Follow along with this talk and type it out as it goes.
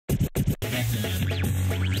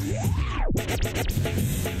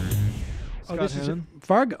Oh, this is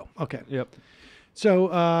Fargo. Okay. Yep.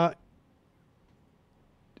 So,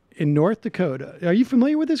 in North Dakota, are you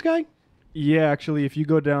familiar with this guy? Yeah, actually, if you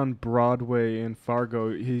go down Broadway in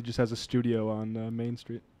Fargo, he just has a studio on Main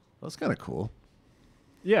Street. That's kind of cool.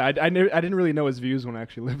 Yeah, I didn't really know his views when I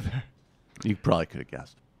actually lived there. You probably could have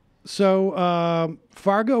guessed. So,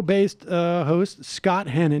 Fargo-based host Scott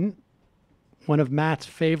Hennon, one of Matt's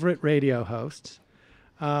favorite radio hosts.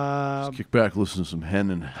 Just kick back, listen to some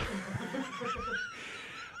Hennon.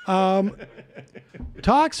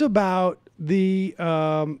 Talks about the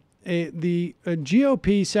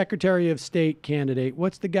GOP Secretary of State candidate.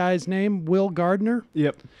 What's the guy's name? Will Gardner?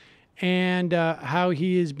 Yep. And how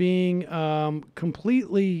he is being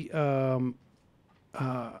completely, I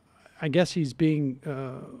guess he's being,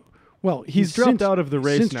 well, he's dropped out of the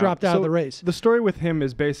race since now. dropped out of the race. The story with him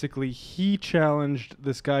is basically he challenged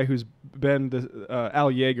this guy who's been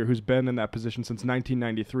Al Yeager, who's been in that position since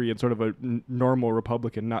 1993 and sort of a normal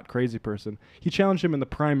Republican, not crazy person. He challenged him in the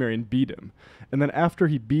primary and beat him. And then after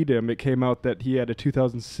he beat him, it came out that he had a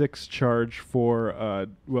 2006 charge for,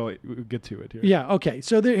 well, we'll get to it here. Yeah, okay.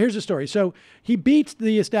 So here's the story. So he beats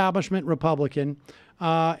the establishment Republican,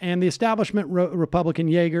 and the establishment Republican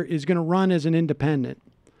Yeager is going to run as an independent.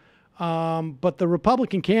 But the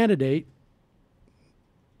Republican candidate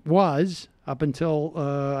was, up until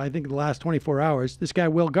I think the last 24 hours, this guy,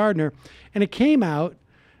 Will Gardner. And it came out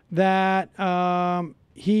that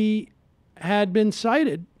he had been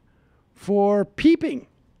cited for peeping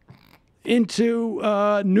into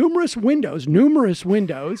numerous windows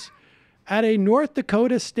at a North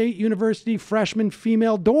Dakota State University freshman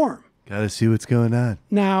female dorm. Gotta see what's going on.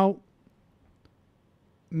 Now,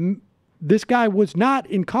 this guy was not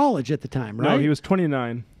in college at the time, right? No, he was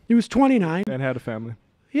 29. He was 29. And had a family.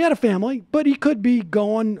 He had a family, but he could be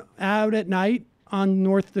going out at night on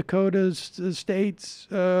North Dakota's state's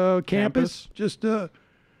campus just to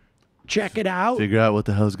check it out. Figure out what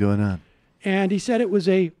the hell's going on. And he said it was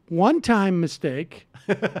a one-time mistake.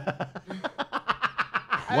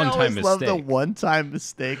 I always love the one-time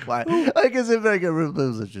mistake line. Like as if it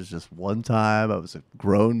was just one time. I was a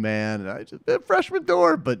grown man, and I just been freshman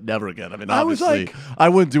dorm, but never again. I mean, obviously, I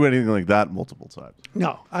wouldn't do anything like that multiple times.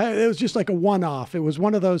 No, it was just like a one-off. It was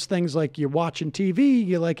one of those things like you're watching TV.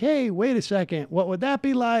 You're like, hey, wait a second. What would that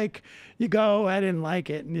be like? You go, I didn't like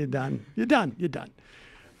it, and you're done. You're done. You're done.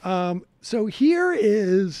 So here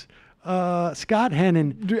is... Scott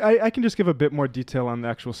Hennon. I can just give a bit more detail on the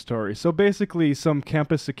actual story. So basically, some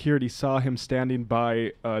campus security saw him standing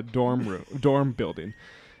by a dorm building.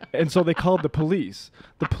 And so they called the police.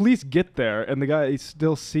 The police get there, and the guy is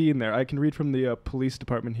still seen there. I can read from the police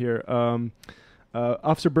department here.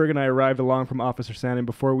 Officer Berg and I arrived along from Officer Sandin.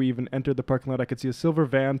 Before we even entered the parking lot, I could see a silver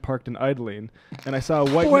van parked and idling. And I saw a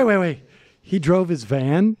white... Wait. He drove his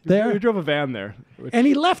van there? He drove a van there. And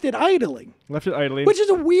he left it idling. Left it idling. Which is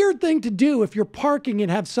a weird thing to do if you're parking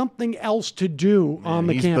and have something else to do on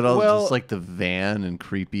the campus. But just like the van and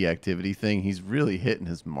creepy activity thing, he's really hitting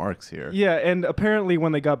his marks here. Yeah, and apparently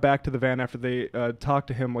when they got back to the van after they talked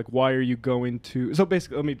to him, like, why are you going to... So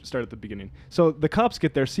basically, let me start at the beginning. So the cops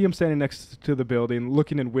get there, see him standing next to the building,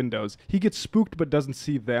 looking in windows. He gets spooked but doesn't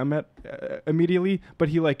see them immediately, but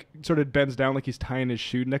he, like, sort of bends down like he's tying his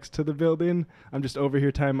shoe next to the building. I'm just over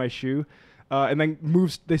here tying my shoe. And then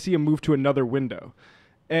they see him move to another window.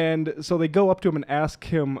 And so they go up to him and ask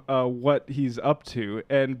him what he's up to.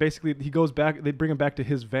 And basically he goes back, they bring him back to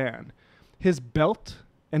his van. His belt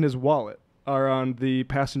and his wallet are on the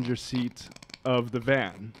passenger seat of the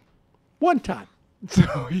van. One time.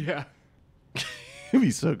 So, yeah. It'd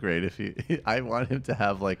be so great if I want him to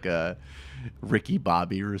have like a Ricky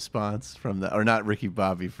Bobby response from that, or not Ricky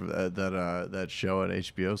Bobby from that show on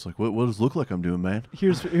HBO. It's like, what does it look like I'm doing, man?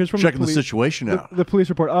 Here's from checking the situation out. The police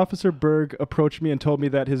report: Officer Berg approached me and told me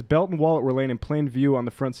that his belt and wallet were laying in plain view on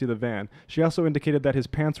the front seat of the van. She also indicated that his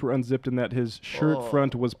pants were unzipped and that his shirt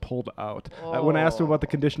front was pulled out. When I asked him about the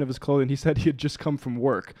condition of his clothing, he said he had just come from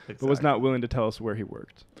work, but was not willing to tell us where he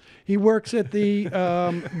worked. He works at the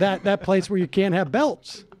that place where you can't have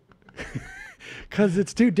belts because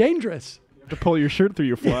it's too dangerous. You have to pull your shirt through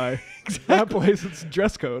your fly. Exactly. That place, it's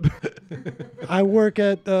dress code. I work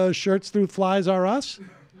at Shirts Through Flies R Us.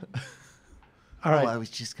 All right. I was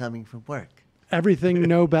just coming from work. Everything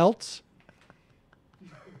no belts.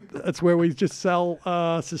 That's where we just sell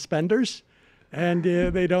suspenders, and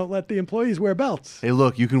they don't let the employees wear belts. Hey,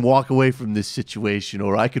 look, you can walk away from this situation,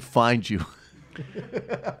 or I could find you.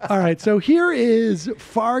 All right, so here is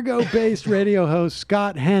Fargo-based radio host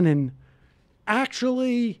Scott Hennon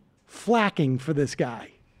actually flacking for this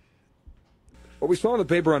guy. what we saw in the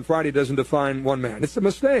paper on Friday doesn't define one man. It's a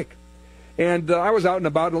mistake. And I was out and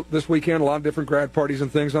about this weekend, a lot of different grad parties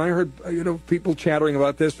and things, and I heard people chattering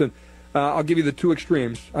about this. And I'll give you the two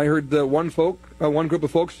extremes. I heard one group of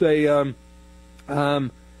folks say,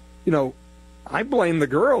 I blame the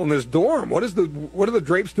girl in this dorm. What are the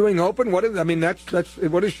drapes doing open? What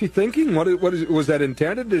is she thinking? Was that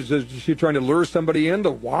intended? Is she trying to lure somebody in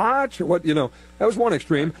to watch? Or what? That was one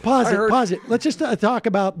extreme. Pause it. Let's just talk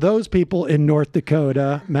about those people in North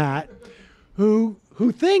Dakota, Matt, who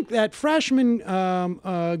think that freshman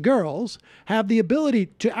girls have the ability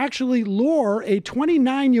to actually lure a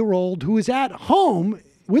 29-year-old who is at home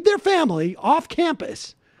with their family off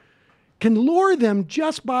campus, can lure them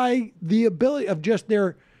just by the ability of just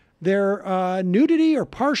their nudity or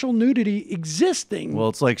partial nudity existing. Well,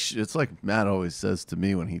 it's like Matt always says to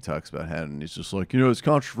me when he talks about Haddon. He's just like, it's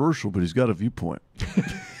controversial, but he's got a viewpoint.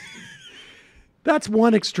 That's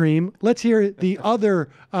one extreme. Let's hear the other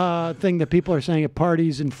thing that people are saying at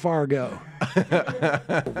parties in Fargo.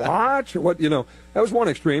 Watch? What? That was one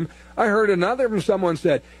extreme. I heard another from someone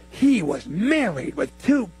said, he was married with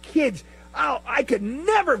 2 kids. Oh, I could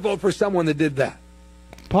never vote for someone that did that.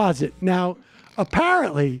 Pause it. Now,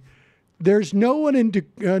 apparently, there's no one in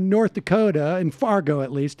North Dakota, in Fargo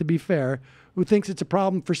at least, to be fair, who thinks it's a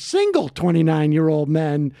problem for single 29-year-old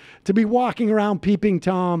men to be walking around Peeping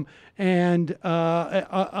Tom and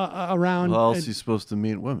around. How else is he supposed to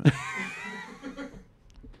meet women?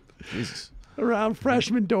 Jesus. Around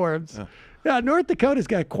freshman dorms. Yeah, North Dakota's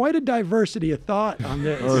got quite a diversity of thought on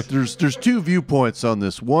this. There's 2 viewpoints on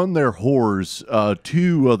this. One, they're whores.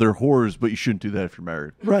 2, they're whores, but you shouldn't do that if you're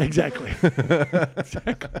married. Right, exactly.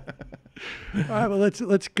 Exactly. All right, well,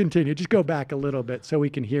 let's continue. Just go back a little bit so we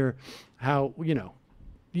can hear how, you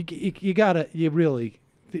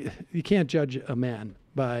can't judge a man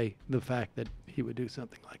by the fact that he would do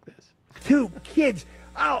something like this. 2 kids.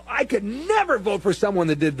 Oh, I could never vote for someone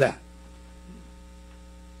that did that.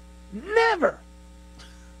 Never.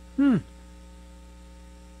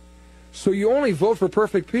 So you only vote for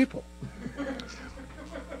perfect people.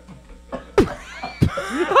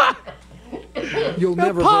 You'll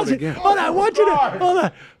never vote again. Hold on, hold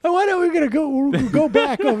on. Why don't we go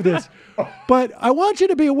back over this? But I want you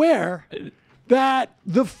to be aware that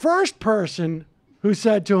the first person who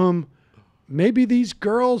said to him, maybe these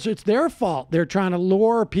girls, it's their fault. They're trying to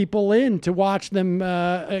lure people in to watch them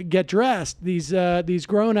get dressed, these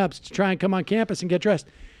grown-ups to try and come on campus and get dressed.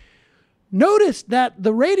 Notice that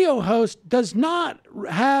the radio host does not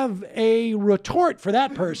have a retort for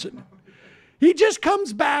that person. He just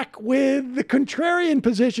comes back with the contrarian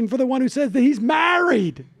position for the one who says that he's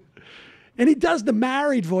married. And he does the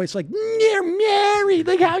married voice like, you're married.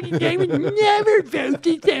 Like how you never vote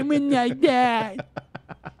for someone like that.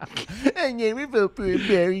 I never vote for a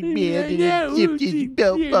married man that dipped his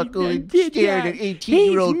belt buckle and stared at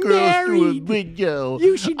 18-year-old girls through a window.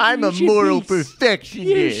 I'm a moral perfectionist.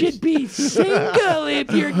 You should be single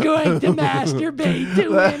if you're going to masturbate to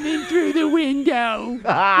women through the window.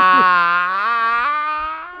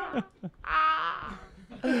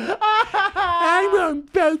 I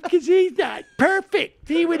won't vote because he's not perfect.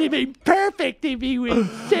 He would have been perfect if he was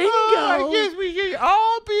single. I guess we should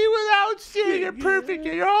all be without sin and perfect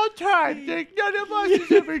at all times. Like none of us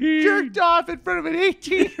has ever jerked off in front of an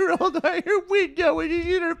 18-year-old on her window when she's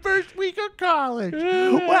in her first week of college.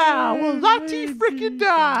 Wow, well, lucky freaking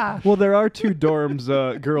die. Well, there are 2 dorms,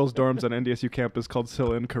 girls' dorms on NDSU campus called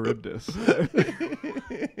Scylla and Charybdis.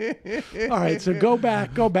 All right, so go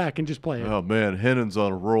back and just play it. Oh, man, Hennon's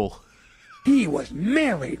on a roll. He was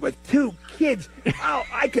married with 2 kids. Oh,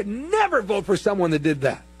 I could never vote for someone that did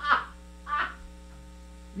that.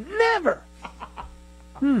 Never.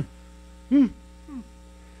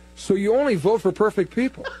 So you only vote for perfect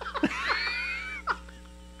people.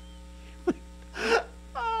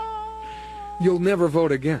 You'll never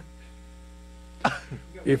vote again.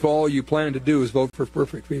 If all you plan to do is vote for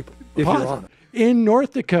perfect people. If you're honest. In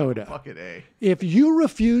North Dakota, Fucking A. if you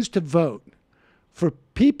refuse to vote for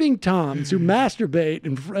peeping toms who masturbate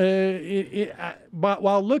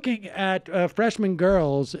while looking at freshman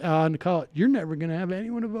girls on college, you're never going to have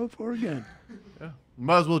anyone to vote for again.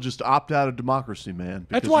 Might as well just opt out of democracy, man.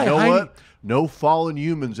 Because That's why you know what? No fallen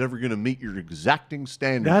human's ever going to meet your exacting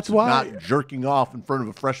standards. That's why. Not jerking off in front of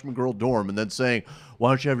a freshman girl dorm and then saying,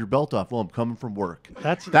 why don't you have your belt off? Well, I'm coming from work.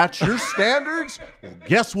 That's your standards? Well,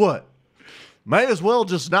 guess what? Might as well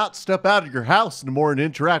just not step out of your house anymore and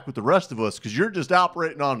interact with the rest of us because you're just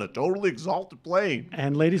operating on a totally exalted plane.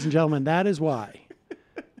 And ladies and gentlemen, that is why,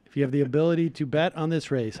 if you have the ability to bet on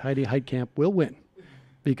this race, Heidi Heitkamp will win.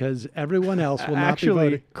 because everyone else will not be Actually,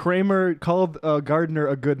 voting. Kramer called Gardner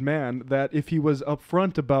a good man. That if he was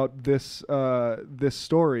upfront about this this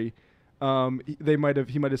story, he might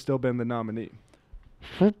have still been the nominee.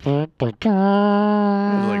 Like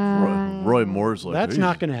Roy Moore's like, That's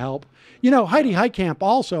not going to help. You know, Heidi Heitkamp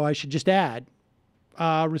also, I should just add,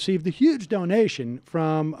 received a huge donation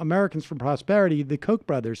from Americans for Prosperity, the Koch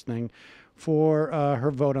brothers thing, for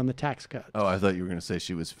her vote on the tax cut. Oh, I thought you were going to say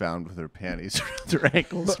she was found with her panties around her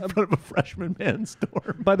ankles in front of a freshman man's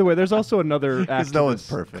dorm. By the way, there's also another act no to one's this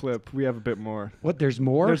perfect. clip. We have a bit more. What, there's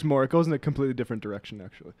more? There's more. It goes in a completely different direction,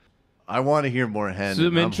 actually. I want to hear more Hen.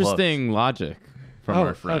 Some interesting logic from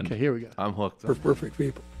our friend. Okay, here we go. I'm hooked. For perfect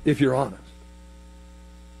people, if you're honest.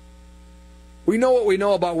 We know what we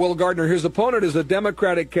know about Will Gardner. His opponent is a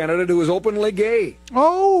Democratic candidate who is openly gay.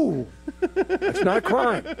 Oh! That's not a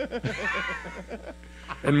crime.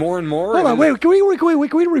 And more, Hold on, wait, can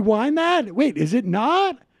we rewind that? Wait, is it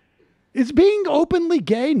not? Is being openly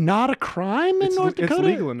gay not a crime in North Dakota? It's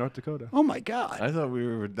legal in North Dakota. Oh, my God. I thought we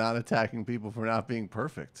were not attacking people for not being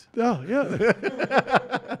perfect. Oh, yeah.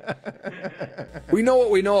 We know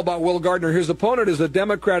what we know about Will Gardner. His opponent is a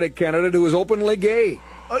Democratic candidate who is openly gay.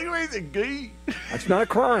 Oh, you ain't gay. That's not a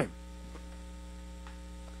crime.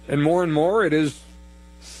 And more, it is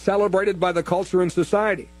celebrated by the culture and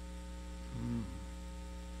society.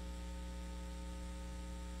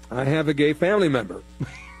 I have a gay family member,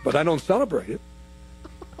 but I don't celebrate it.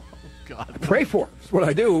 God. I pray for it. That's what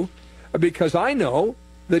I do, because I know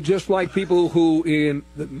that just like people who in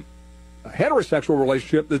a heterosexual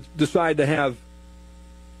relationship that decide to have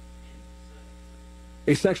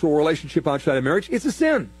a sexual relationship outside of marriage, it's a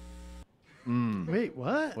sin. Wait,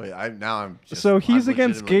 what? Wait, I'm just. So he's I'm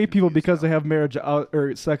against legitimately gay people confused because now. they have marriage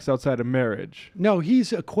or sex outside of marriage. No, he's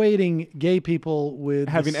equating gay people with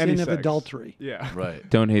Having the any sin of sex. adultery. Yeah. Right.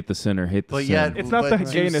 Don't hate the sinner, hate the But sin. yet, It's not the but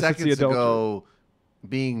 2 gayness, it's the seconds adultery. ago,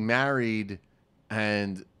 being married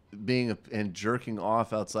and and jerking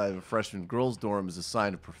off outside of a freshman girl's dorm is a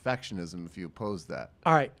sign of perfectionism. If you oppose that,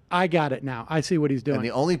 All right, I got it now. I see what he's doing. and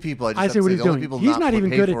the only people I just I have see to what say, he's the only doing. people He's not even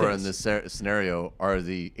paid good at for this. in this scenario are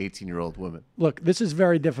the 18-year-old women. Look, this is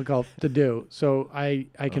very difficult to do, so I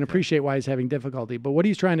can appreciate why he's having difficulty. But what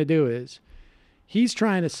he's trying to do is he's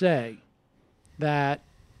trying to say that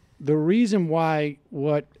the reason why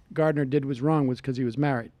what Gardner did was wrong was because he was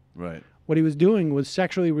married. Right. What he was doing was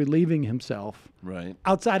sexually relieving himself Right.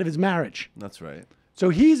 outside of his marriage. That's right. So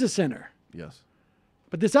he's a sinner. Yes.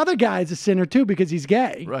 But this other guy is a sinner too because he's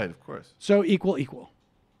gay. Right. Of course. So equal.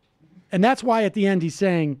 And that's why at the end he's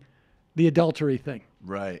saying the adultery thing.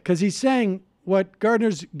 Right. Because he's saying what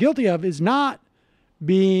Gardner's guilty of is not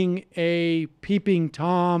being a peeping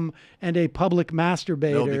Tom and a public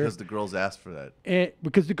masturbator. No, because the girls asked for that.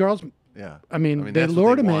 Because the girls, Yeah. I mean they that's what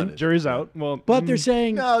lured him in. wanted. Jury's out. Well, But they're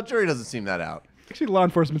saying, No, jury doesn't seem that out. actually, law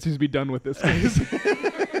enforcement seems to be done with this case.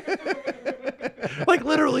 like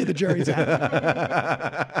literally the jury's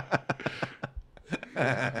out.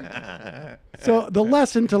 So the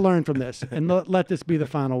lesson to learn from this, and let this be the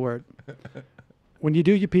final word. When you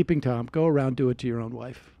do your peeping Tom, go around, do it to your own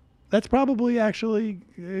wife. That's probably actually,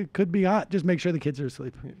 it could be hot. Just make sure the kids are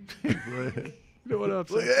asleep. You know what I'm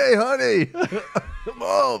saying? Hey, honey.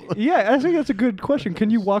 Mom. Yeah, I think that's a good question. Can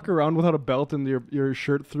you walk around without a belt and your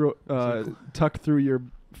shirt tucked through your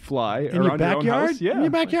fly In around your backyard? Your own house? Yeah. In your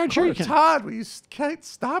backyard? Sure you It's can. hot. We can't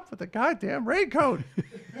stop with the goddamn raincoat.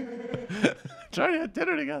 Trying to have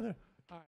dinner together.